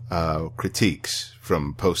critiques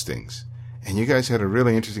from postings. And you guys had a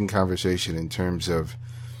really interesting conversation in terms of,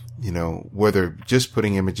 whether just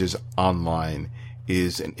putting images online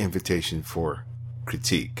is an invitation for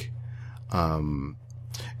critique. And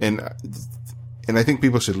I think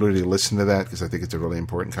people should literally listen to that because I think it's a really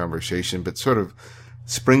important conversation, but sort of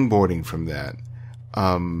springboarding from that.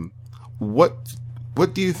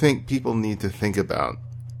 What do you think people need to think about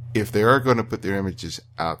if they are going to put their images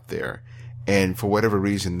out there and for whatever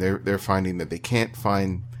reason they're finding that they can't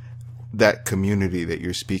find that community that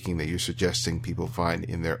you're suggesting people find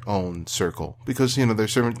in their own circle? Because,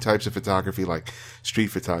 there's certain types of photography like street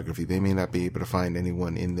photography. They may not be able to find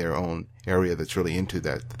anyone in their own area that's really into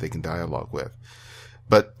that they can dialogue with.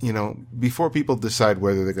 But, before people decide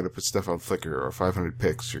whether they're going to put stuff on Flickr or 500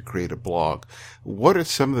 pics or create a blog, what are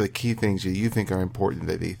some of the key things that you think are important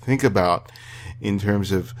that they think about in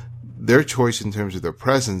terms of their choice, in terms of their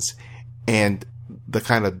presence, and the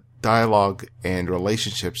kind of dialogue and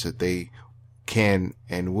relationships that they can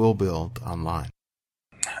and will build online?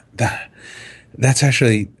 That's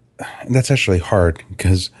actually hard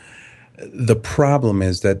because the problem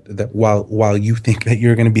is that while you think that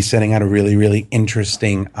you're going to be setting out a really, really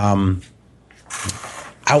interesting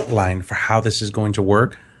outline for how this is going to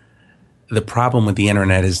work, the problem with the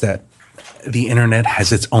internet is that the internet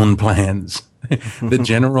has its own plans. The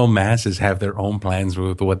general masses have their own plans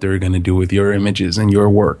with what they're going to do with your images and your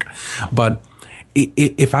work. But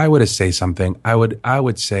if I were to say something, I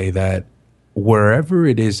would say that wherever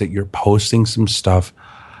it is that you're posting some stuff,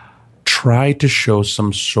 try to show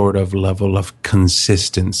some sort of level of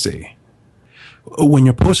consistency. When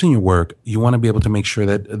you're posting your work, you want to be able to make sure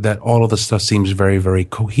that all of the stuff seems very, very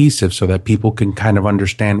cohesive so that people can kind of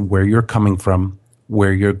understand where you're coming from,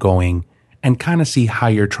 where you're going, and kind of see how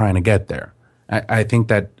you're trying to get there. I think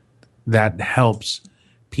that helps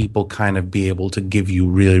people kind of be able to give you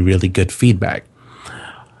really, really good feedback.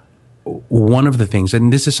 One of the things,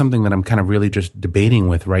 and this is something that I'm kind of really just debating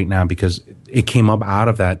with right now because it came up out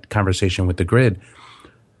of that conversation with the Grid.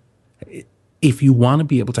 If you want to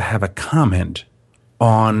be able to have a comment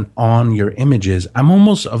on your images, I'm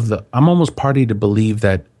almost party to believe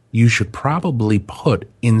that you should probably put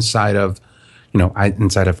inside of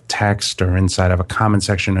text or inside of a comment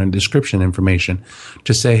section or description information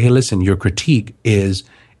to say, hey, listen, your critique is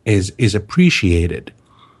appreciated.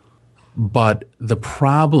 But the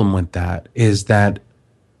problem with that is that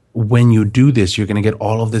when you do this, you're going to get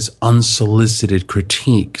all of this unsolicited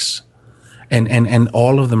critiques and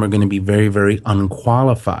all of them are going to be very, very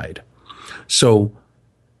unqualified. So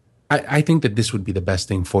I think that this would be the best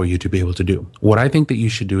thing for you to be able to do. What I think that you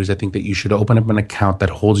should do is I think that you should open up an account that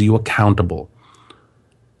holds you accountable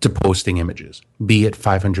to posting images, be it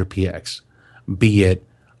 500px, be it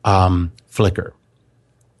Flickr,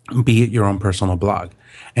 be it your own personal blog.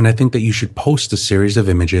 And I think that you should post a series of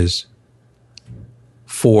images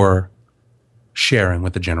for sharing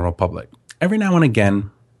with the general public. Every now and again,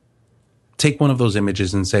 take one of those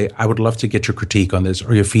images and say, I would love to get your critique on this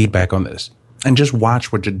or your feedback on this. And just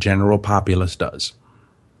watch what the general populace does.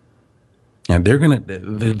 And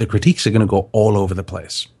the critiques are going to go all over the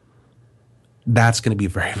place. That's going to be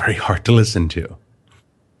very, very hard to listen to.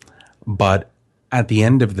 But at the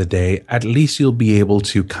end of the day, at least you'll be able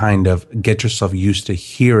to kind of get yourself used to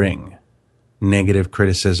hearing negative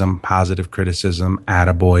criticism, positive criticism,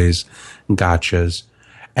 attaboys, gotchas.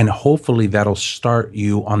 And hopefully that'll start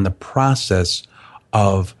you on the process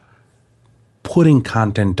of putting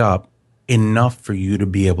content up enough for you to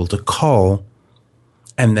be able to cull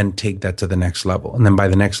and then take that to the next level. And then by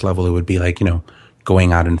the next level, it would be like,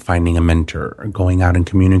 going out and finding a mentor or going out and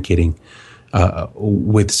communicating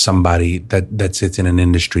with somebody that sits in an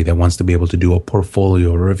industry that wants to be able to do a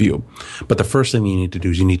portfolio review. But the first thing you need to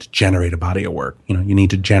do is you need to generate a body of work. You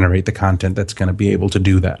need to generate the content that's going to be able to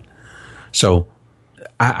do that. So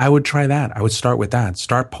I would try that. I would start with that.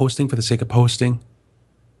 Start posting for the sake of posting.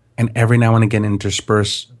 And every now and again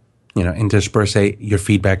intersperse say your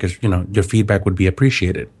feedback is, your feedback would be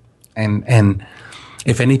appreciated. And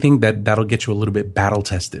if anything, that'll get you a little bit battle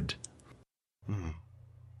tested.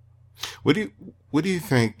 What do you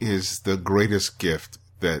think is the greatest gift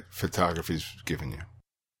that photography's given you?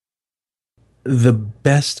 The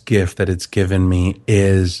best gift that it's given me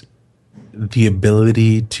is the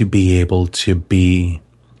ability to be able to be,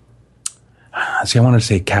 I want to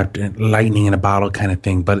say Captain Lightning in a bottle kind of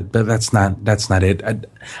thing, but that's not it.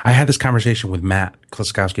 I had this conversation with Matt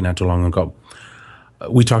Kloskowski not too long ago.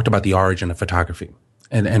 We talked about the origin of photography,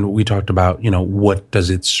 and we talked about, what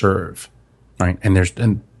does it serve, right?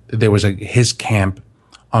 And there was his camp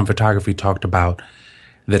on photography talked about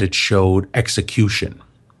that it showed execution.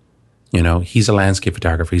 He's a landscape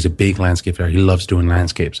photographer. He's a big landscape photographer. He loves doing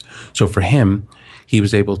landscapes. So for him, he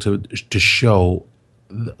was able to show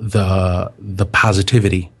the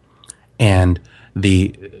positivity and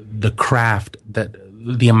the craft, that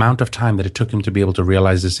the amount of time that it took him to be able to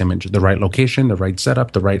realize this image, the right location, the right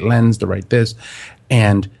setup, the right lens, the right this,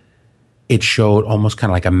 and it showed almost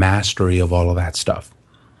kind of like a mastery of all of that stuff.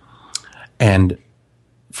 And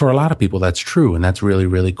for a lot of people, that's true, and that's really,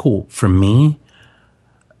 really cool. For me,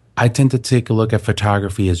 I tend to take a look at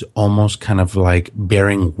photography as almost kind of like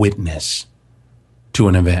bearing witness to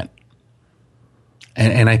an event.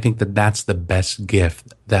 And I think that that's the best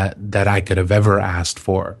gift that I could have ever asked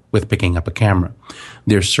for with picking up a camera.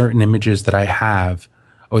 There's certain images that I have,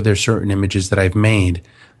 or there's certain images that I've made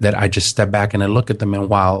that I just step back and I look at them, and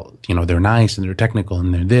while, they're nice and they're technical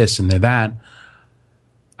and they're this and they're that,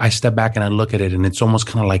 I step back and I look at it, and it's almost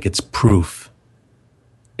kind of like it's proof.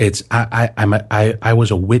 It's I was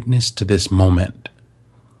a witness to this moment,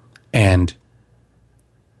 and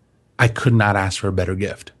I could not ask for a better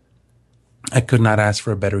gift. I could not ask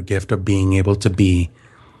for a better gift of being able to be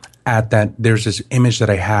at that. There's this image that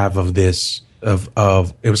I have of this, of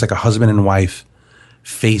it was like a husband and wife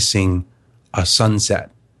facing a sunset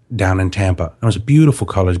down in Tampa. It was a beautiful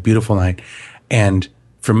colors, beautiful night. And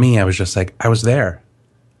for me, I was just like, I was there.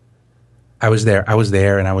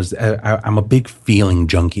 And I'm a big feeling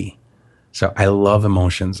junkie. So I love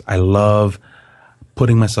emotions. I love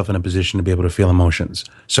putting myself in a position to be able to feel emotions.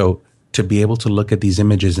 So to be able to look at these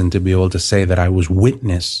images and to be able to say that I was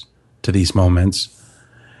witness to these moments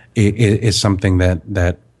is something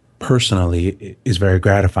that personally is very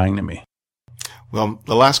gratifying to me. Well,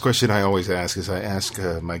 the last question I always ask is I ask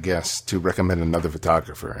my guests to recommend another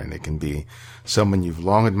photographer, and it can be someone you've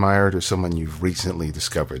long admired or someone you've recently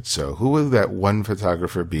discovered. So who would that one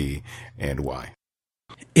photographer be and why?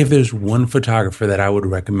 If there's one photographer that I would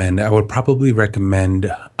recommend, I would probably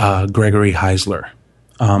recommend Gregory Heisler.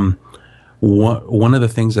 One of the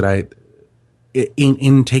things that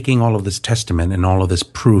in taking all of this testament and all of this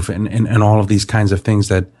proof and all of these kinds of things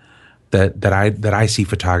that I see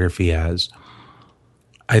photography as,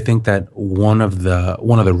 I think that one of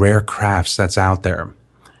the rare crafts that's out there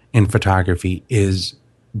in photography is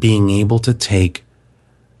being able to take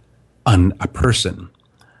a person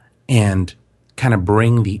and kind of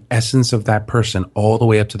bring the essence of that person all the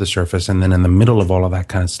way up to the surface, and then in the middle of all of that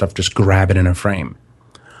kind of stuff, just grab it in a frame.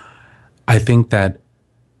 I think that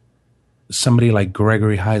somebody like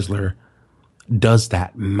Gregory Heisler does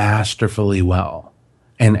that masterfully well.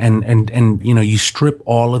 And you strip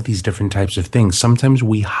all of these different types of things. Sometimes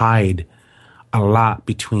we hide a lot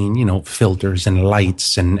between, filters and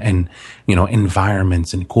lights and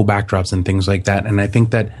environments and cool backdrops and things like that. And I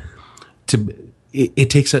think that it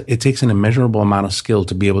takes an immeasurable amount of skill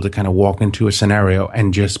to be able to kind of walk into a scenario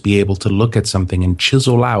and just be able to look at something and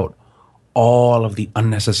chisel out all of the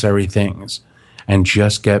unnecessary things and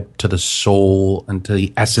just get to the soul and to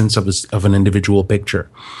the essence of an individual picture.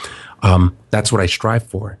 That's what I strive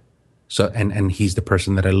for. So, and he's the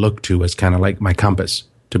person that I look to as kind of like my compass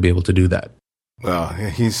to be able to do that. Well,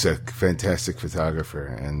 he's a fantastic photographer,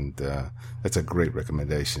 and that's a great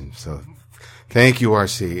recommendation. So Thank you,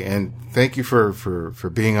 RC, and thank you for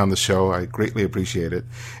being on the show. I greatly appreciate it.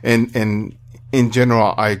 And in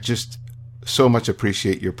general, I just so much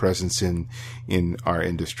appreciate your presence in our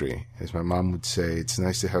industry. As my mom would say, it's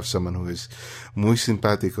nice to have someone who is muy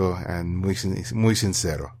simpático and muy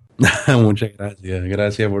sincero. Muchas gracias.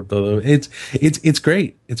 Gracias por todo. It's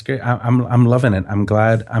great. It's great. I'm loving it. I'm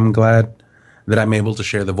glad that I'm able to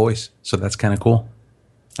share the voice. So that's kind of cool.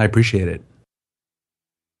 I appreciate it.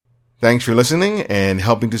 Thanks for listening and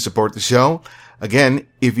helping to support the show. Again,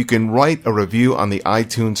 if you can write a review on the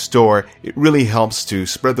iTunes store, it really helps to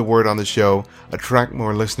spread the word on the show, attract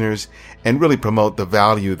more listeners, and really promote the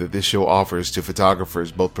value that this show offers to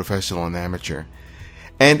photographers, both professional and amateur.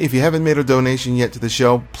 And if you haven't made a donation yet to the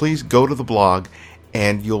show, please go to the blog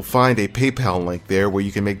and you'll find a PayPal link there where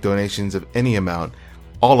you can make donations of any amount,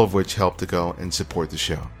 all of which help to go and support the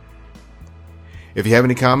show. If you have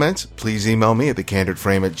any comments, please email me at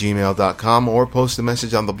thecandidframe@gmail.com or post a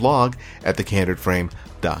message on the blog at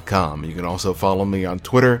thecandidframe.com. You can also follow me on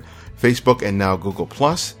Twitter, Facebook, and now Google+.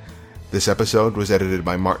 This episode was edited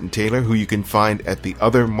by Martin Taylor, who you can find at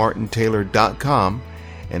theothermartintaylor.com.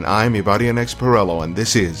 And I'm Ibarionex Perello, and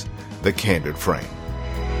this is The Candid Frame.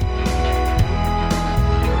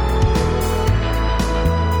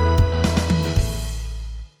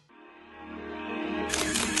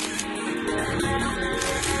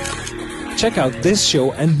 Check out this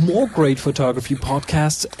show and more great photography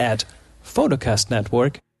podcasts at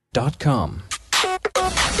photocastnetwork.com.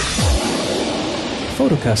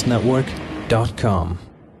 photocastnetwork.com